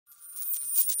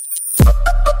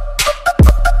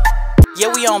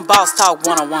Yeah, we on Boss Talk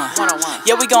 101.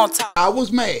 Yeah, we gonna talk. I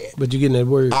was mad. But you getting that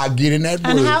word. I get in that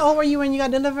word. And how old were you when you got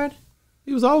delivered?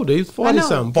 He was older. He was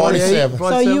 40-something. 47.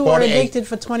 So you were 48. addicted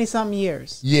for 20-something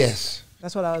years. Yes.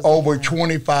 That's what I was Over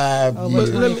 25 Over years.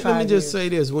 But let me 25 just years. say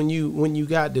this: when you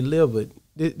got delivered,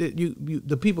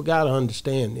 the people got to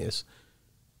understand this.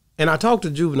 And I talked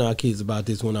to juvenile kids about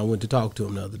this when I went to talk to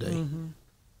them the other day. Mm-hmm.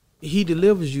 He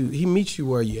delivers you. He meets you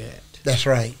where you at. That's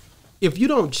right. If you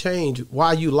don't change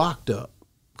while you locked up,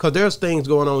 because there's things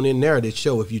going on in there that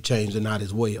show if you change or not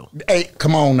as well. Hey,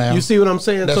 come on now. You see what I'm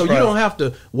saying? That's so right. you don't have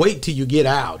to wait till you get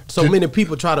out. So many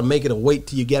people try to make it a wait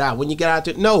till you get out. When you get out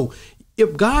there, no.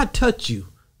 If God touch you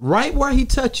right where he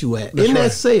touched you at, That's in right.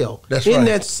 that cell, That's in right.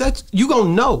 that sex, you going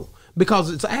to know. Because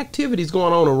it's activities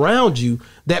going on around you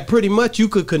that pretty much you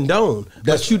could condone,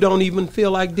 but you don't even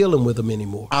feel like dealing with them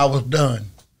anymore. I was done.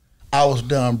 I was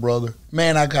done, brother.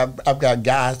 Man, I've got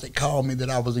guys that called me that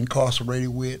I was incarcerated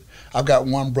with. I've got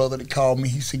one brother that called me.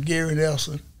 He said, Gary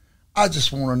Nelson, I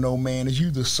just want to know, man, is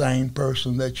you the same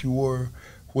person that you were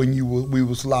when we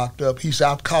was locked up? He said,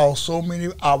 I've called so many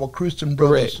of our Christian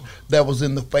brothers that was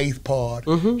in the faith pod.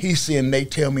 Mm-hmm. He said, and they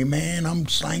tell me, man, I'm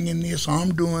singing this,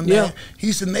 I'm doing Yeah. that.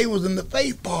 He said, they was in the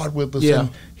faith pod with us. Yeah.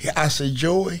 And I said,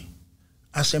 Joey,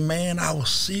 I said, man, I was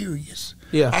serious.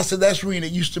 Yeah. I said, that's really,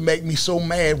 it used to make me so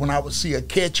mad when I would see a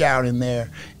catch out in there.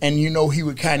 And, you know, he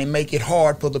would kind of make it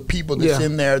hard for the people that's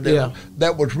in there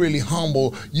that was really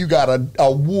humble. You got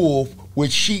a wolf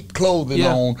with sheep clothing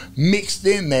on mixed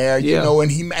in there, you know,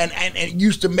 and it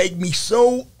used to make me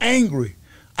so angry.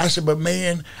 I said, but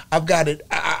man, I've got it.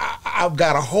 I've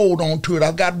got to hold on to it.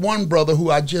 I've got one brother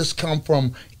who I just come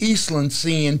from Eastland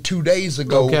seeing 2 days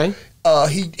ago. Okay.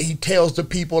 He tells the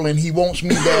people, and he wants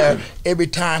me there every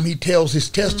time he tells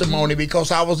his testimony,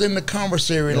 because I was in the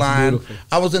commissary line. Beautiful.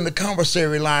 I was in the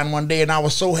commissary line one day, and I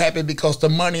was so happy because the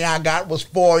money I got was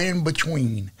far in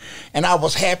between. And I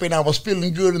was happy, and I was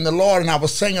feeling good in the Lord, and I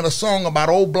was singing a song about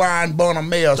old blind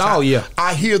Bartimaeus.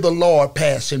 I hear the Lord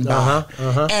passing by.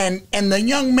 And the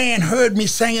young man heard me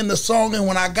singing the song, and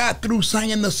when I got through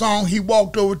singing the song, he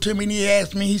walked over to me and he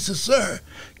asked me, he said, sir,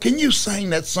 can you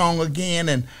sing that song again?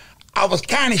 And I was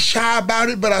kind of shy about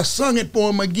it, but I sung it for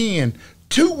him again.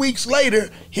 2 weeks later,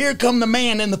 here come the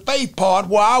man in the faith pod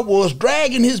where I was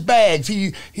dragging his bags.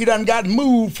 He done got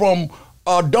moved from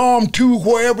dorm 2,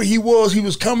 wherever he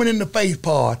was coming in the faith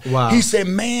pod. Wow. He said,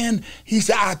 man,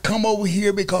 I come over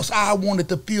here because I wanted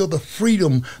to feel the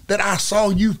freedom that I saw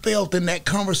you felt in that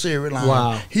commissary line.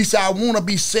 Wow. He said, I want to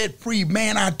be set free.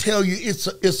 Man, I tell you,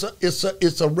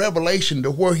 it's a revelation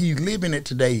to where he's living it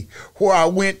today. Where I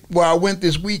went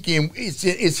this weekend,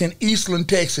 it's in Eastland,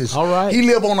 Texas. All right. He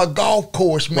lived on a golf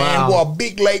course, man, Wow. where a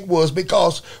big lake was,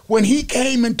 because when he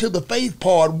came into the faith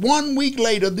pod, 1 week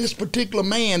later, this particular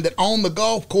man that owned the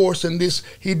golf course and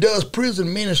he does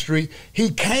prison ministry, he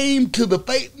came to the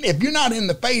faith. If you're not in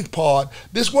the faith pod,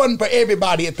 this wasn't for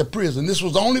everybody at the prison. This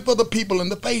was only for the people in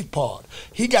the faith pod.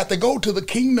 He got to go to the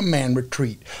Kingdom Man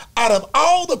retreat. Out of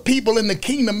all the people in the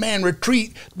Kingdom Man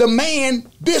retreat,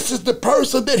 this is the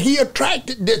person that he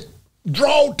attracted, that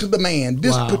draw to the man,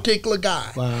 this particular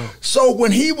guy. Wow. So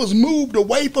when he was moved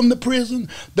away from the prison,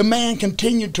 the man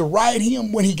continued to write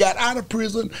him. When he got out of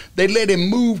prison, they let him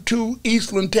move to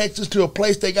Eastland, Texas, to a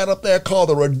place they got up there called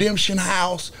the Redemption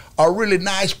House, a really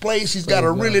nice place. He's got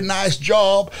a really nice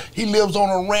job. He lives on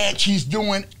a ranch. He's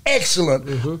doing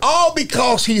excellent. All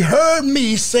because he heard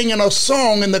me singing a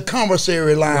song in the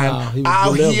commissary line.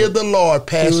 I'll hear the Lord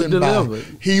passing by.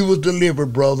 He was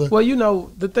delivered, brother. Well, you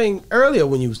know, the thing earlier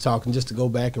when you was talking, just to go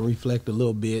back and reflect a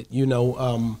little bit, you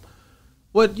know,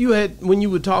 what you had when you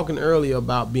were talking earlier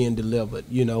about being delivered,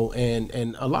 you know,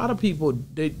 and a lot of people,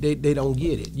 they don't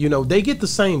get it. You know, they get the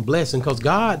same blessing because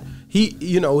God,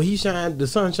 he shine the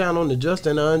sunshine on the just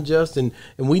and the unjust, and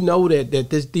we know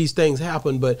that these things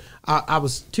happen. But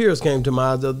tears came to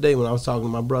my eyes the other day when I was talking to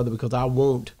my brother, because I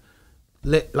won't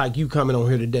let, like you coming on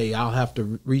here today, I'll have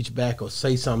to reach back or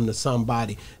say something to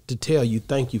somebody to tell you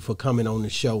thank you for coming on the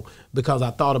show, because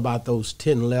I thought about those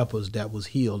 10 lepers that was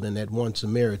healed and that one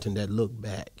Samaritan that looked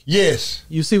back. Yes.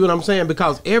 You see what I'm saying?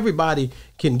 Because everybody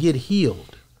can get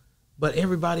healed, but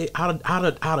everybody out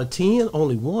of 10,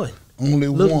 only one. Only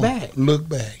look one. Back. Look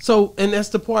back. So, and that's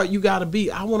the part you got to be.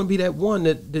 I want to be that one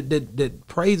that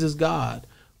praises God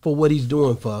for what he's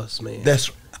doing for us, man.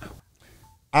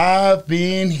 I've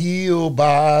been healed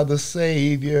by the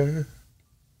Savior,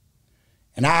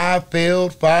 and I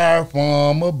felt fire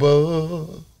from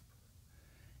above,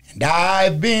 and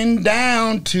I've been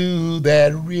down to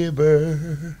that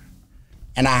river,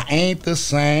 and I ain't the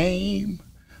same.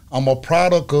 I'm a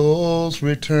prodigal's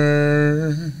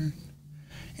return.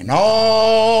 And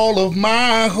all of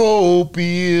my hope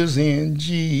is in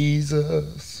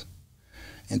Jesus.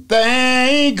 And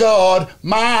thank God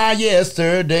my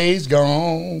yesterday's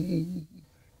gone.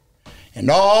 And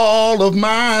all of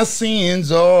my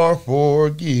sins are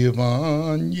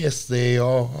forgiven. Yes, they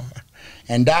are.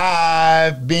 And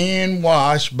I've been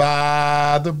washed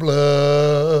by the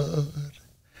blood.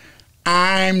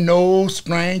 I'm no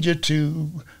stranger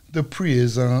to the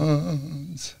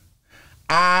prisons.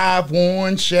 I've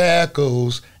worn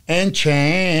shackles and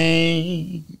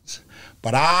chains,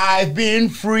 but I've been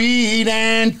freed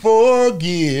and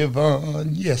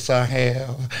forgiven. Yes, I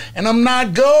have. And I'm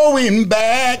not going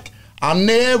back. I'll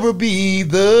never be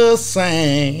the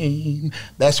same.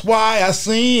 That's why I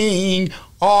sing,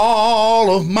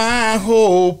 all of my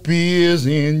hope is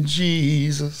in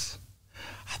Jesus.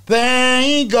 I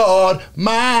thank God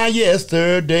my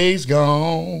yesterday's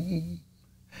gone,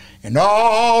 and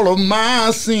all of my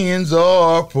sins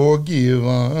are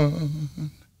forgiven,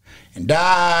 and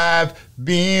I've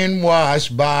been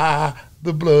washed by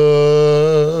the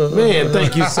blood. Man,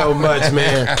 thank you so much,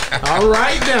 man. All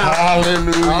right now.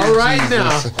 Hallelujah. All right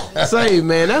Jesus. now. Say,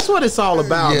 man, that's what it's all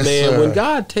about, Yes, man. sir. When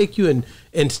God take you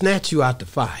and snatch you out the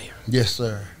fire. Yes,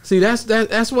 sir. See,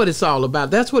 that's what it's all about.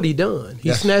 That's what he done. He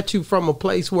Yes. snatched you from a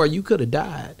place where you could have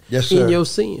died Yes, sir. in your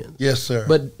sin. Yes, sir.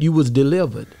 But you was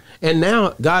delivered. And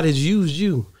now God has used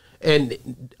you and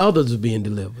others are being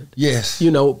delivered. Yes.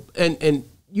 You know, and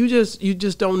you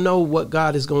just don't know what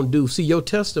God is going to do. See, your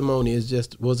testimony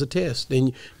was a test,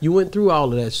 and you went through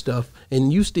all of that stuff,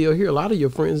 and you still here. A lot of your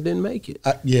friends didn't make it.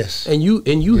 Yes. And you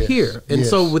Yes. here. And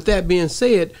so Yes. with that being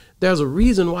said, there's a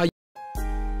reason why